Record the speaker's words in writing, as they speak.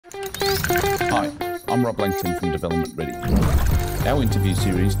Hi, I'm Rob Langton from Development Ready. Our interview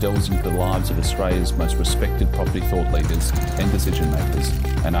series delves into the lives of Australia's most respected property thought leaders and decision makers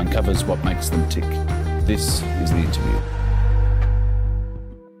and uncovers what makes them tick. This is the interview.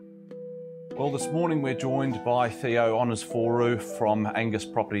 Well, this morning we're joined by Theo Onisforou from Angus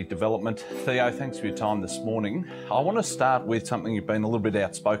Property Development. Theo, thanks for your time this morning. I want to start with something you've been a little bit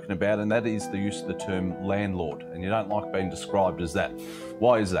outspoken about, and that is the use of the term landlord. And you don't like being described as that.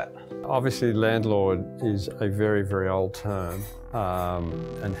 Why is that? Obviously, landlord is a very, very old term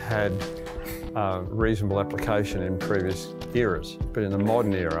and had reasonable application in previous eras. But in the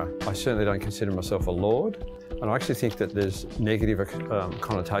modern era, I certainly don't consider myself a lord. And I actually think that there's negative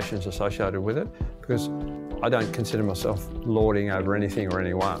connotations associated with it because I don't consider myself lording over anything or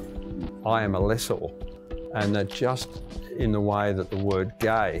anyone. I am a lessor. And that just in the way that the word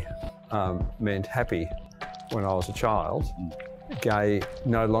gay meant happy when I was a child, gay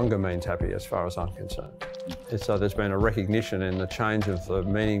no longer means happy as far as I'm concerned. And so there's been a recognition in the change of the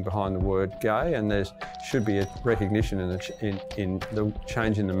meaning behind the word gay, and there should be a recognition in the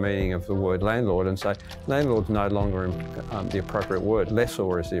change in the meaning of the word landlord, and say landlord's no longer the appropriate word.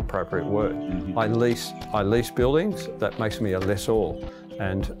 Lessor is the appropriate word. I lease buildings. That makes me a lessor,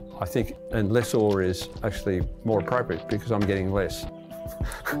 and I think lessor is actually more appropriate because I'm getting less.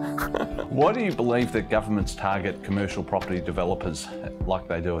 Why do you believe that governments target commercial property developers like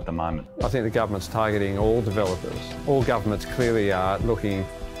they do at the moment? I think the government's targeting all developers. All governments clearly are looking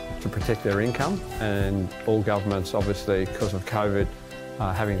to protect their income, and all governments, obviously, because of COVID,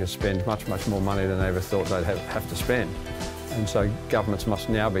 are having to spend much, much more money than they ever thought they'd have to spend. And so governments must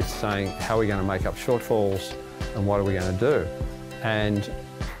now be saying, how are we going to make up shortfalls and what are we going to do? And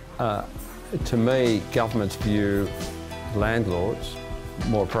to me, governments view landlords,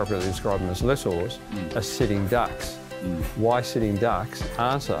 more appropriately describe them as lessors, as sitting ducks. Why sitting ducks?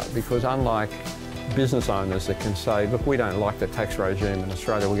 Answer, because unlike business owners that can say, look, we don't like the tax regime in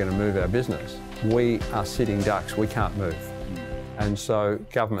Australia, we're going to move our business. We are sitting ducks, we can't move. And so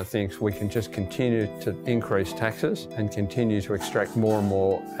government thinks we can just continue to increase taxes and continue to extract more and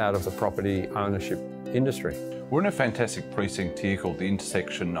more out of the property ownership industry. We're in a fantastic precinct here called the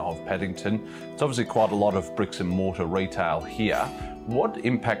intersection of Paddington. It's obviously quite a lot of bricks and mortar retail here. What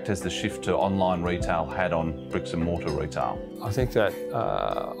impact has the shift to online retail had on bricks and mortar retail? I think that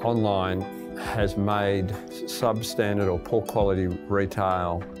online has made substandard or poor quality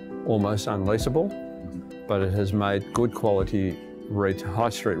retail almost unleasable, but it has made good quality high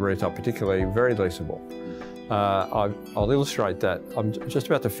street retail particularly very leasable. I'll illustrate that. I'm just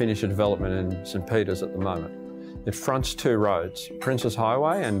about to finish a development in St Peters at the moment. It fronts two roads, Princes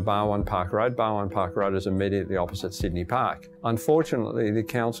Highway and Barwon Park Road. Barwon Park Road is immediately opposite Sydney Park. Unfortunately, the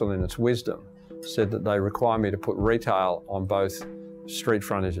council in its wisdom said that they require me to put retail on both street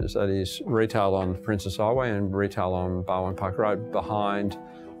frontages, that is retail on Princes Highway and retail on Barwon Park Road behind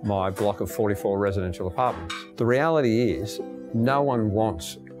my block of 44 residential apartments. The reality is no one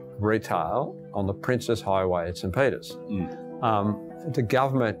wants retail on the Princes Highway at St Peters. The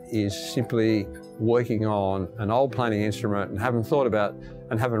government is simply working on an old planning instrument and haven't thought about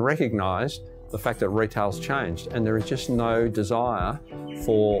and haven't recognised the fact that retail's changed, and there is just no desire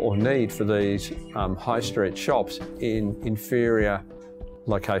for or need for these high street shops in inferior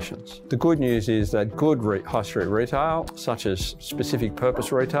locations. The good news is that good high street retail, such as specific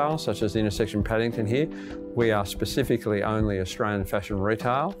purpose retail, such as the intersection Paddington here, we are specifically only Australian fashion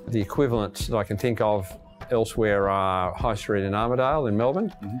retail. The equivalents that I can think of elsewhere are High Street in Armidale in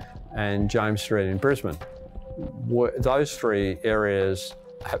Melbourne and James Street in Brisbane. Those three areas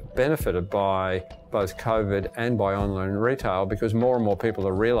have benefited by both COVID and by online retail because more and more people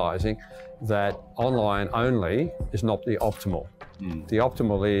are realising that online only is not the optimal. The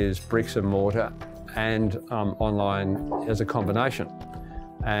optimal is bricks and mortar and online as a combination.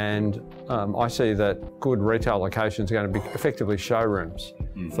 And I see that good retail locations are going to be effectively showrooms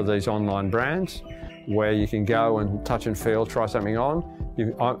for these online brands, where you can go and touch and feel, try something on.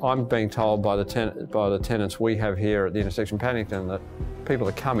 I'm being told by the tenants we have here at the intersection Paddington that people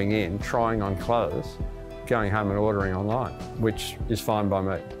are coming in, trying on clothes, going home and ordering online, which is fine by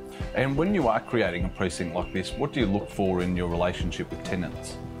me. And when you are creating a precinct like this, what do you look for in your relationship with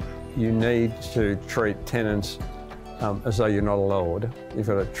tenants? You need to treat tenants as though you're not a lord. You've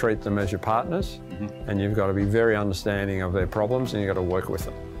got to treat them as your partners, and you've got to be very understanding of their problems, and you've got to work with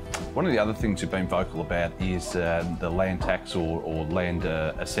them. One of the other things you've been vocal about is the land tax or land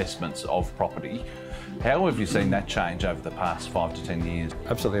assessments of property. How have you seen that change over the past 5 to 10 years?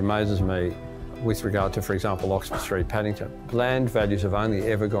 Absolutely amazes me with regard to, for example, Oxford Street, Paddington. Land values have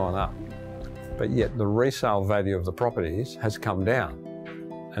only ever gone up, but yet the resale value of the properties has come down.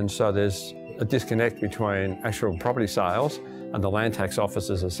 And so there's a disconnect between actual property sales and the Land Tax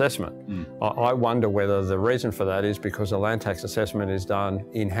Office's assessment. I wonder whether the reason for that is because the Land Tax assessment is done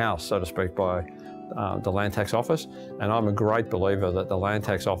in-house, so to speak, by the Land Tax Office. And I'm a great believer that the Land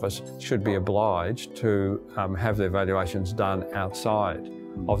Tax Office should be obliged to have their valuations done outside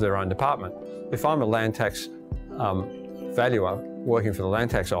of their own department. If I'm a land tax valuer working for the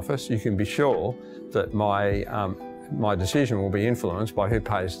Land Tax Office, you can be sure that my decision will be influenced by who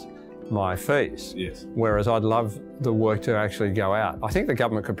pays my fees. Yes. Whereas I'd love the work to actually go out. I think the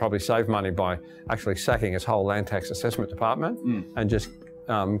government could probably save money by actually sacking its whole land tax assessment department and just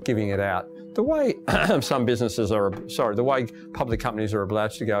giving it out. The way some businesses are, the way public companies are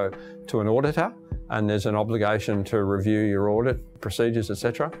obliged to go to an auditor and there's an obligation to review your audit procedures,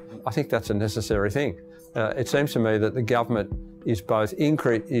 etc. I think that's a necessary thing. It seems to me that the government is both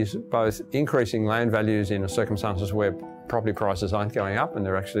increasing land values in circumstances where property prices aren't going up and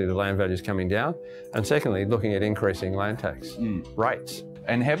they're actually the land values coming down, and secondly, looking at increasing land tax rates.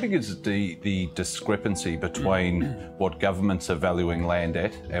 And how big is the discrepancy between what governments are valuing land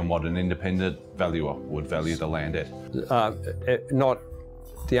at and what an independent valuer would value the land at?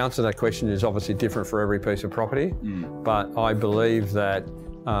 The answer to that question is obviously different for every piece of property, but I believe that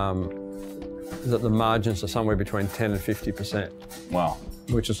that the margins are somewhere between 10 and 50%. Wow.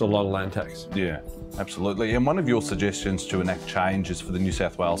 Which is a lot of land tax. Yeah, absolutely. And one of your suggestions to enact change is for the New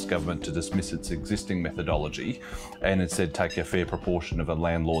South Wales government to dismiss its existing methodology and instead take a fair proportion of a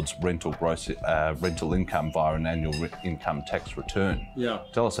landlord's rental income via an annual income tax return. Yeah.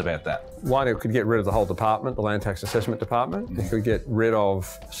 Tell us about that. One, it could get rid of the whole department, the Land Tax Assessment Department. It could get rid of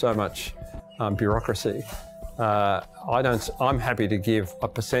so much bureaucracy. I'm happy to give a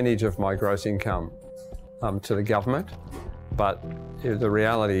percentage of my gross income to the government, but the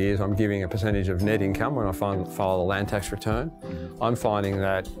reality is I'm giving a percentage of net income when I file a land tax return. I'm finding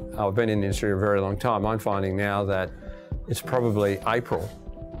that, I've been in the industry a very long time, I'm finding now that it's probably April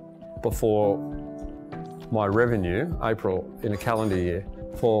before my revenue, April in a calendar year,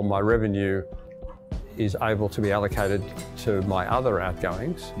 before my revenue is able to be allocated to my other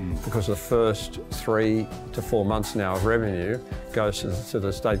outgoings, because the first 3 to 4 months now of revenue goes to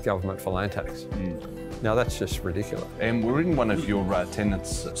the state government for land tax. Now that's just ridiculous. And we're in one of your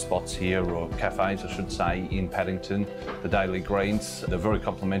tenants' spots here, or cafes I should say, in Paddington, the Daily Greens. They're very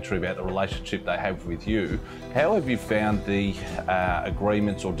complimentary about the relationship they have with you. How have you found the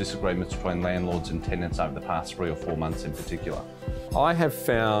agreements or disagreements between landlords and tenants over the past 3 or 4 months in particular? I have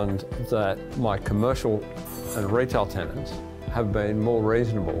found that my commercial and retail tenants have been more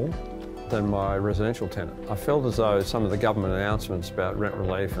reasonable than my residential tenant. I felt as though some of the government announcements about rent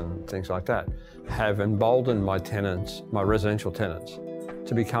relief and things like that have emboldened my tenants, my residential tenants,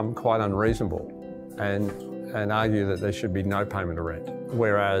 to become quite unreasonable and argue that there should be no payment of rent.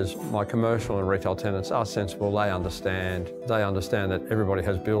 Whereas my commercial and retail tenants are sensible, they understand that everybody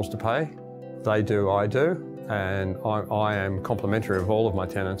has bills to pay. They do, I do. And I am complimentary of all of my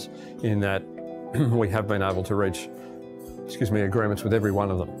tenants in that we have been able to reach, agreements with every one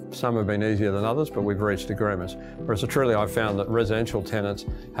of them. Some have been easier than others, but we've reached agreements. Whereas truly I've found that residential tenants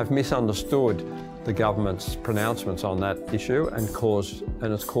have misunderstood the government's pronouncements on that issue and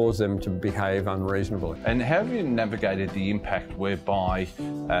it's caused them to behave unreasonably. And how have you navigated the impact whereby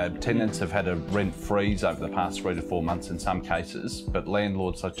tenants have had a rent freeze over the past 3 to 4 months in some cases, but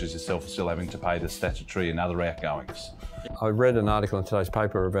landlords such as yourself are still having to pay the statutory and other outgoings? I read an article in today's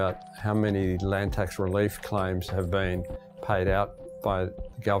paper about how many land tax relief claims have been paid out by the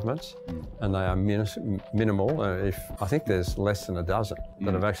governments, and they are minimal. I think there's less than a dozen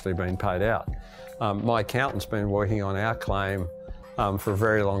that have actually been paid out. My accountant's been working on our claim for a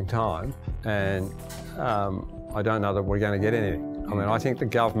very long time, and I don't know that we're going to get anything. I mean, I think the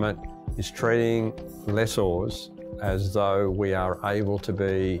government is treating lessors as though we are able to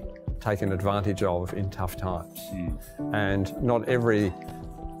be taken advantage of in tough times. And not every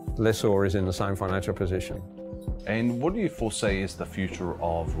lessor is in the same financial position. And what do you foresee as the future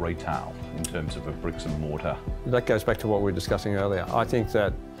of retail in terms of a bricks and mortar? That goes back to what we were discussing earlier. I think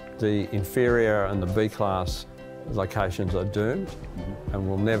that the inferior and the B-class locations are doomed and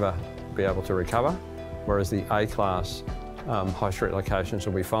will never be able to recover, whereas the A-class high street locations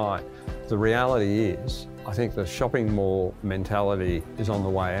will be fine. The reality is, I think the shopping mall mentality is on the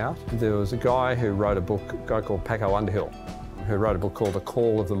way out. There was a guy who wrote a book, a guy called Paco Underhill, who wrote a book called The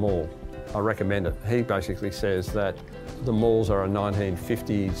Call of the Mall. I recommend it. He basically says that the malls are a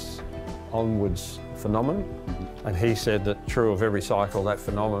 1950s onwards phenomenon, and he said that true of every cycle, that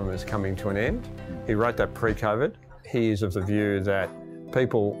phenomenon is coming to an end. He wrote that pre-COVID. He is of the view that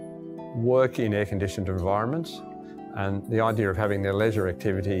people work in air-conditioned environments. And the idea of having their leisure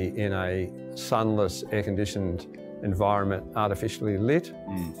activity in a sunless, air-conditioned environment, artificially lit,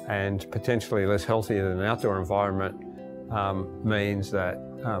 and potentially less healthy than an outdoor environment means that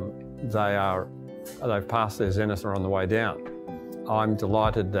they've passed their zenith or on the way down. I'm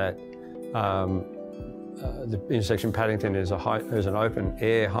delighted that the intersection Paddington is an open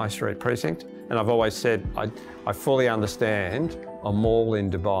air high street precinct, and I've always said I fully understand a mall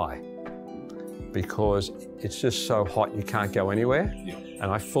in Dubai because it's just so hot you can't go anywhere, and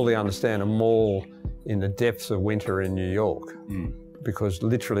I fully understand a mall in the depths of winter in New York because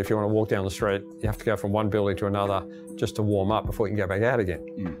literally if you want to walk down the street you have to go from one building to another just to warm up before you can go back out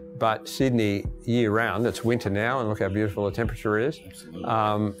again. But Sydney year round, it's winter now and look how beautiful the temperature is.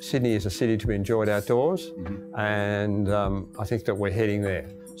 Sydney is a city to be enjoyed outdoors, and I think that we're heading there.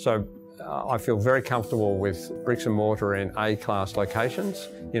 So I feel very comfortable with bricks and mortar in A-class locations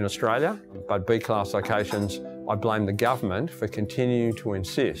in Australia, but B-class locations, I blame the government for continuing to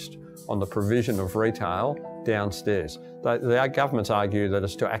insist on the provision of retail downstairs. The governments argue that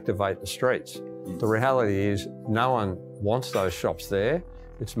it's to activate the streets. The reality is no one wants those shops there.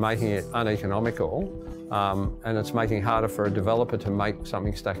 It's making it uneconomical, and it's making it harder for a developer to make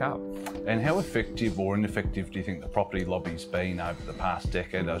something stack up. And how effective or ineffective do you think the property lobby's been over the past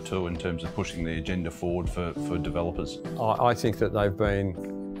decade or two in terms of pushing the agenda forward for developers? I think that they've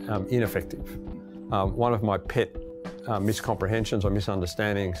been ineffective. One of my pet miscomprehensions or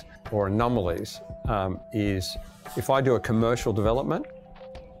misunderstandings or anomalies is if I do a commercial development,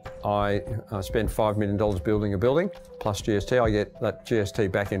 I spend $5 million building a building plus GST. I get that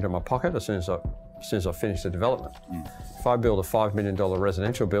GST back into my pocket as soon as I finish the development. If I build a $5 million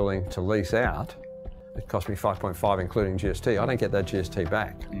residential building to lease out, it cost me 5.5 including GST. I don't get that GST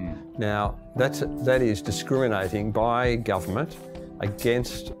back. Now that is discriminating by government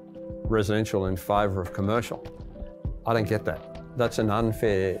against residential in favour of commercial. I don't get that. That's an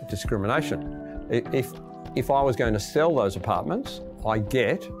unfair discrimination. If I was going to sell those apartments, I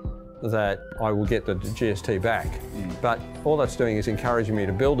get that I will get the GST back. But all that's doing is encouraging me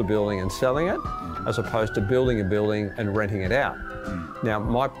to build a building and selling it, as opposed to building a building and renting it out. Now,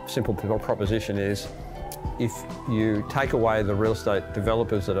 my simple proposition is, if you take away the real estate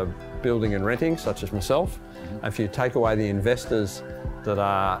developers that are building and renting, such as myself, if you take away the investors that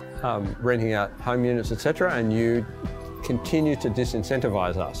are renting out home units, etc., and you continue to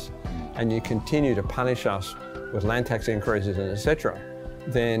disincentivise us, and you continue to punish us with land tax increases, etc.,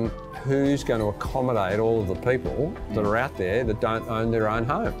 then who's going to accommodate all of the people that are out there that don't own their own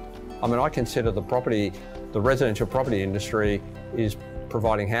home? I mean, I consider the residential property industry is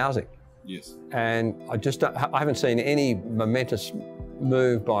providing housing. Yes. And I haven't seen any momentous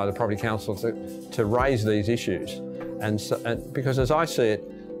move by the Property Council to raise these issues. And because as I see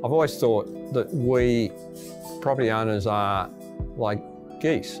it, I've always thought that we property owners are like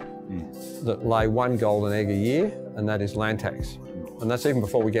geese that lay one golden egg a year, and that is land tax. And that's even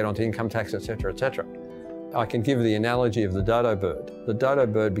before we get onto income tax, etc., etc. I can give the analogy of the dodo bird. The dodo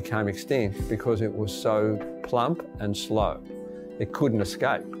bird became extinct because it was so plump and slow. It couldn't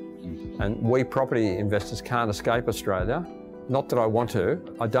escape. And we property investors can't escape Australia. Not that I want to.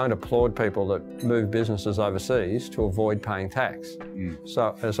 I don't applaud people that move businesses overseas to avoid paying tax.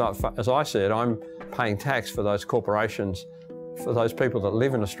 So as I said, I'm paying tax for those corporations, for those people that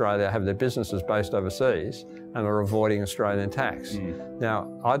live in Australia, have their businesses based overseas and are avoiding Australian tax.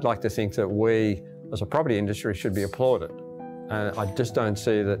 Now, I'd like to think that we, as a property industry, should be applauded. And I just don't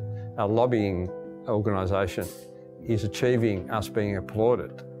see that our lobbying organisation is achieving us being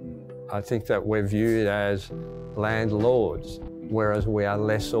applauded. I think that we're viewed as landlords, whereas we are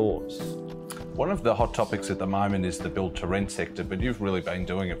lessors. One of the hot topics at the moment is the build-to-rent sector, but you've really been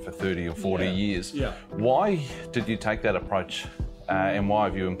doing it for 30 or 40 years. Why did you take that approach, and why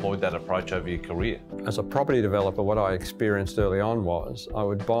have you employed that approach over your career? As a property developer, what I experienced early on was I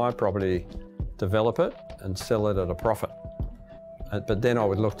would buy a property, develop it, and sell it at a profit. But then I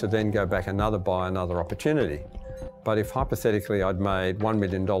would look to then go back buy another opportunity. But if hypothetically I'd made $1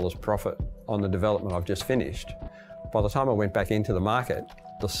 million profit on the development I've just finished, by the time I went back into the market,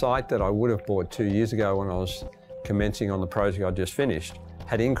 the site that I would have bought 2 years ago when I was commencing on the project I just finished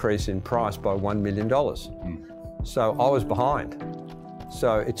had increased in price by $1 million. So I was behind.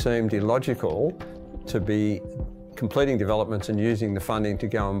 So it seemed illogical to be completing developments and using the funding to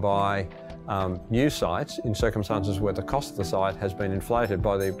go and buy new sites in circumstances where the cost of the site has been inflated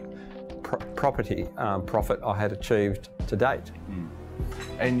by the property profit I had achieved to date.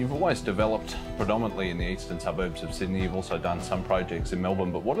 And you've always developed predominantly in the eastern suburbs of Sydney. You've also done some projects in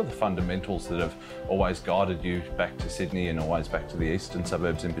Melbourne, but what are the fundamentals that have always guided you back to Sydney and always back to the eastern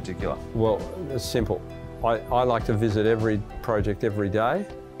suburbs in particular? Well, it's simple. I like to visit every project every day,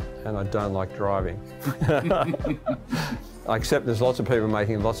 and I don't like driving. I accept there's lots of people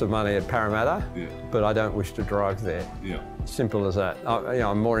making lots of money at Parramatta, but I don't wish to drive there. Simple as that.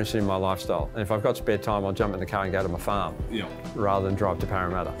 I'm more interested in my lifestyle. And if I've got spare time, I'll jump in the car and go to my farm rather than drive to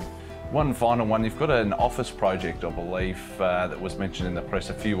Parramatta. One final one, you've got an office project, I believe, that was mentioned in the press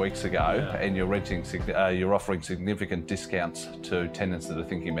a few weeks ago, and you're offering significant discounts to tenants that are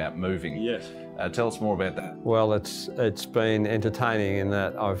thinking about moving. Yes. Tell us more about that. Well, it's been entertaining in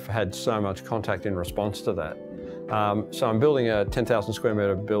that I've had so much contact in response to that. So I'm building a 10,000 square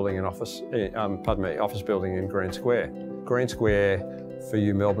metre building in office building in Green Square. Green Square, for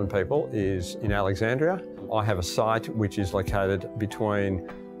you Melbourne people, is in Alexandria. I have a site which is located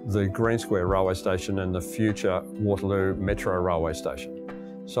between the Green Square railway station and the future Waterloo Metro railway station.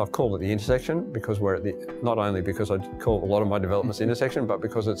 So I've called it the intersection because we're at the, not only because I call a lot of my developments intersection, but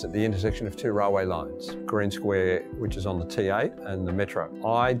because it's at the intersection of two railway lines, Green Square, which is on the T8, and the Metro.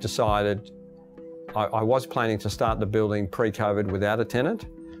 I decided, I was planning to start the building pre-COVID without a tenant,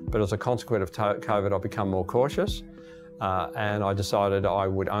 but as a consequence of COVID, I've become more cautious, and I decided I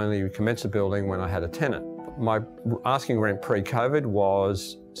would only commence the building when I had a tenant. My asking rent pre-COVID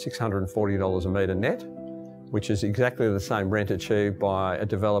was $640 a metre net, which is exactly the same rent achieved by a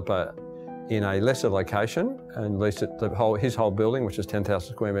developer in a lesser location and leased his whole building, which is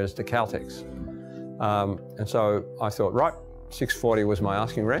 10,000 square metres, to Caltex. And so I thought, right, $640 was my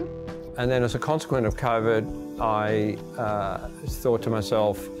asking rent. And then as a consequence of COVID, I thought to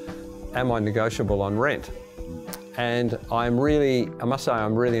myself, am I negotiable on rent? And I must say,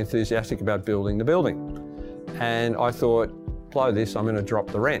 I'm really enthusiastic about building the building. And I thought, blow this, I'm going to drop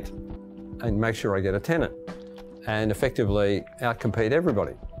the rent and make sure I get a tenant and effectively outcompete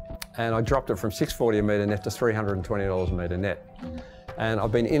everybody. And I dropped it from $640 a metre net to $320 a metre net. And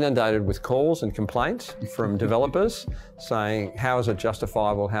I've been inundated with calls and complaints from developers saying, how is it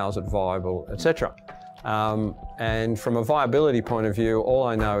justifiable, how is it viable, etc. And from a viability point of view, all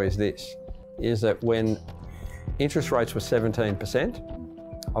I know is this, is that when interest rates were 17%,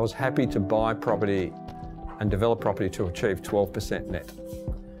 I was happy to buy property and develop property to achieve 12% net.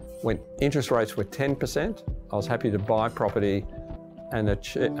 When interest rates were 10%, I was happy to buy property and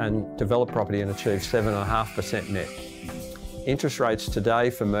develop property and achieve 7.5% net. Interest rates today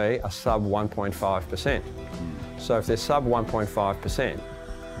for me are sub 1.5%. So if they're sub 1.5%,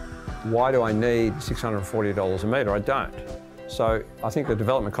 why do I need $640 a metre? I don't. So I think the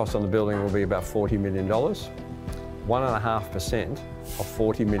development cost on the building will be about $40 million. 1.5% of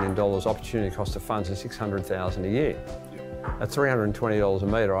 $40 million opportunity cost of funds is $600,000 a year. At $320 a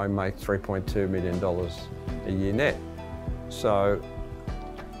metre, I make $3.2 million a year net. So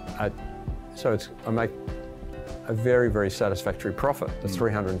I make a very, very satisfactory profit at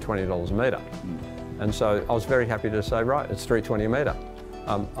 $320 a metre. And so I was very happy to say, right, it's $320 a metre.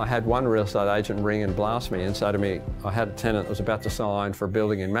 I had one real estate agent ring and blast me and say to me, I had a tenant that was about to sign for a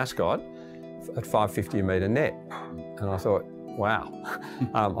building in Mascot at $550 a metre net. And I thought, wow,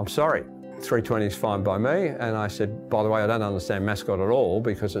 I'm sorry, 320 is fine by me. And I said, by the way, I don't understand Mascot at all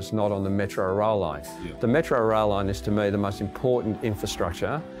because it's not on the Metro rail line. The Metro rail line is to me the most important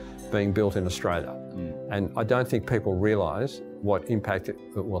infrastructure being built in Australia. And I don't think people realise what impact it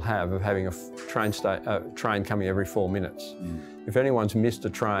will have of having a train coming every 4 minutes. If anyone's missed a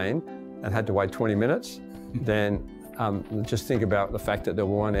train and had to wait 20 minutes, then just think about the fact that there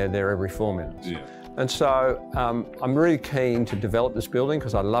were one there every 4 minutes. And so I'm really keen to develop this building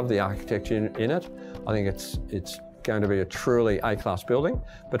because I love the architecture in it. I think it's going to be a truly A-class building.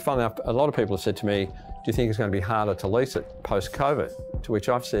 But funnily enough, a lot of people have said to me, do you think it's going to be harder to lease it post-COVID? To which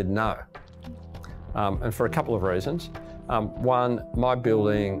I've said no. And for a couple of reasons. One, my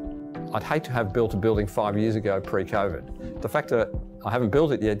building, I'd hate to have built a building 5 years ago pre-COVID. The fact that I haven't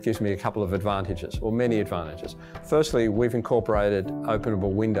built it yet gives me a couple of advantages, or many advantages. Firstly, we've incorporated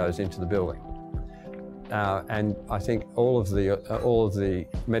openable windows into the building. And I think all of the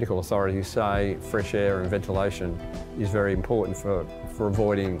medical authorities say fresh air and ventilation is very important for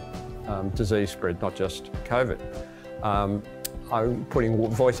avoiding disease spread, not just COVID. I'm putting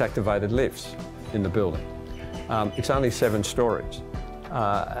voice-activated lifts in the building. It's only 7 stories,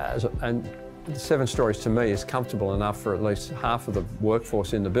 and 7 stories to me is comfortable enough for at least half of the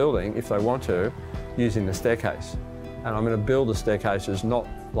workforce in the building, if they want to, using the staircase. And I'm going to build the staircases not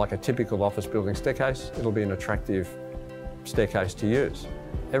like a typical office building staircase. It'll be an attractive staircase to use.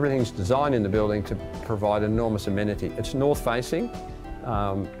 Everything's designed in the building to provide enormous amenity. It's north-facing,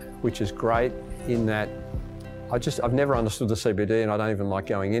 which is great in that I've never understood the CBD and I don't even like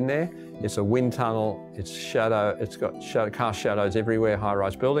going in there. It's a wind tunnel, it's got cast shadows everywhere,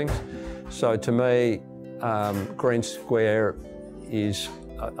 high-rise buildings. So to me, Green Square is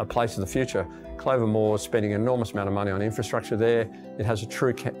a place of the future. Clover Moore is spending an enormous amount of money on infrastructure there. It has a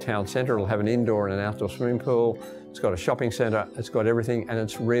true town centre. It'll have an indoor and an outdoor swimming pool. It's got a shopping centre. It's got everything, and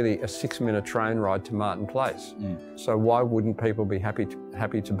it's really a 6-minute train ride to Martin Place. So why wouldn't people be happy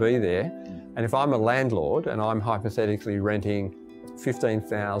to be there? And if I'm a landlord and I'm hypothetically renting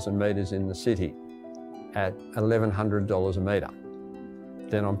 15,000 metres in the city at $1,100 a metre,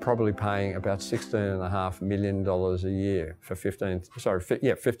 then I'm probably paying about $16.5 million a year for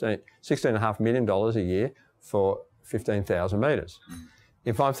 $16.5 million a year for 15,000 metres.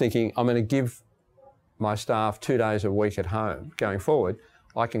 If I'm thinking I'm going to give my staff 2 days a week at home going forward,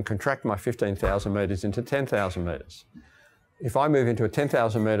 I can contract my 15,000 metres into 10,000 metres. If I move into a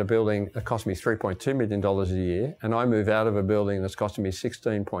 10,000 metre building that costs me $3.2 million a year, and I move out of a building that's costing me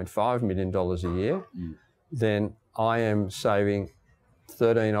 $16.5 million a year, then I am saving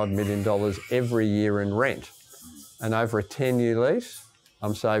 $13 odd million every year in rent. And over a 10-year lease,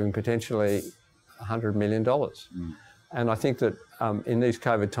 I'm saving potentially $100 million. And I think that in these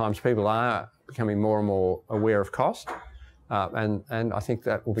COVID times, people are becoming more and more aware of cost. And I think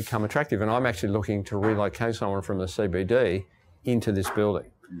that will become attractive. And I'm actually looking to relocate someone from the CBD into this building.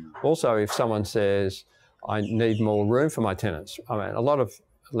 Also, if someone says, I need more room for my tenants. I mean, a lot of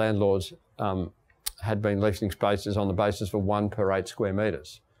landlords had been leasing spaces on the basis of 1 per 8 square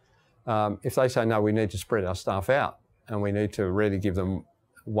metres. If they say, no, we need to spread our staff out and we need to really give them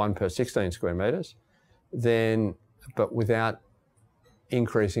 1 per 16 square metres, then, but without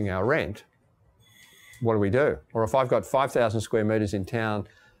increasing our rent, what do we do? Or if I've got 5,000 square metres in town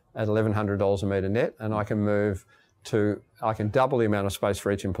at $1,100 a metre net, and I can I can double the amount of space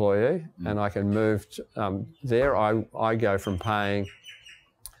for each employee, and I can move there. I go from paying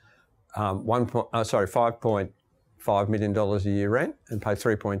 $5.5 million a year rent and pay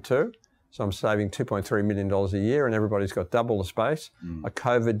 3.2. So I'm saving $2.3 million a year, and everybody's got double the space. A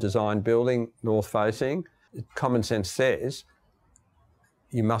COVID designed building, north facing. Common sense says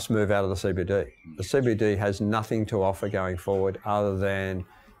you must move out of the CBD. The CBD has nothing to offer going forward other than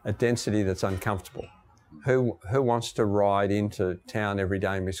a density that's uncomfortable. Who wants to ride into town every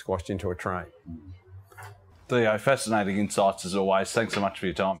day and be squashed into a train? Theo, fascinating insights as always. Thanks so much for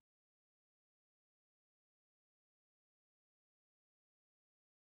your time.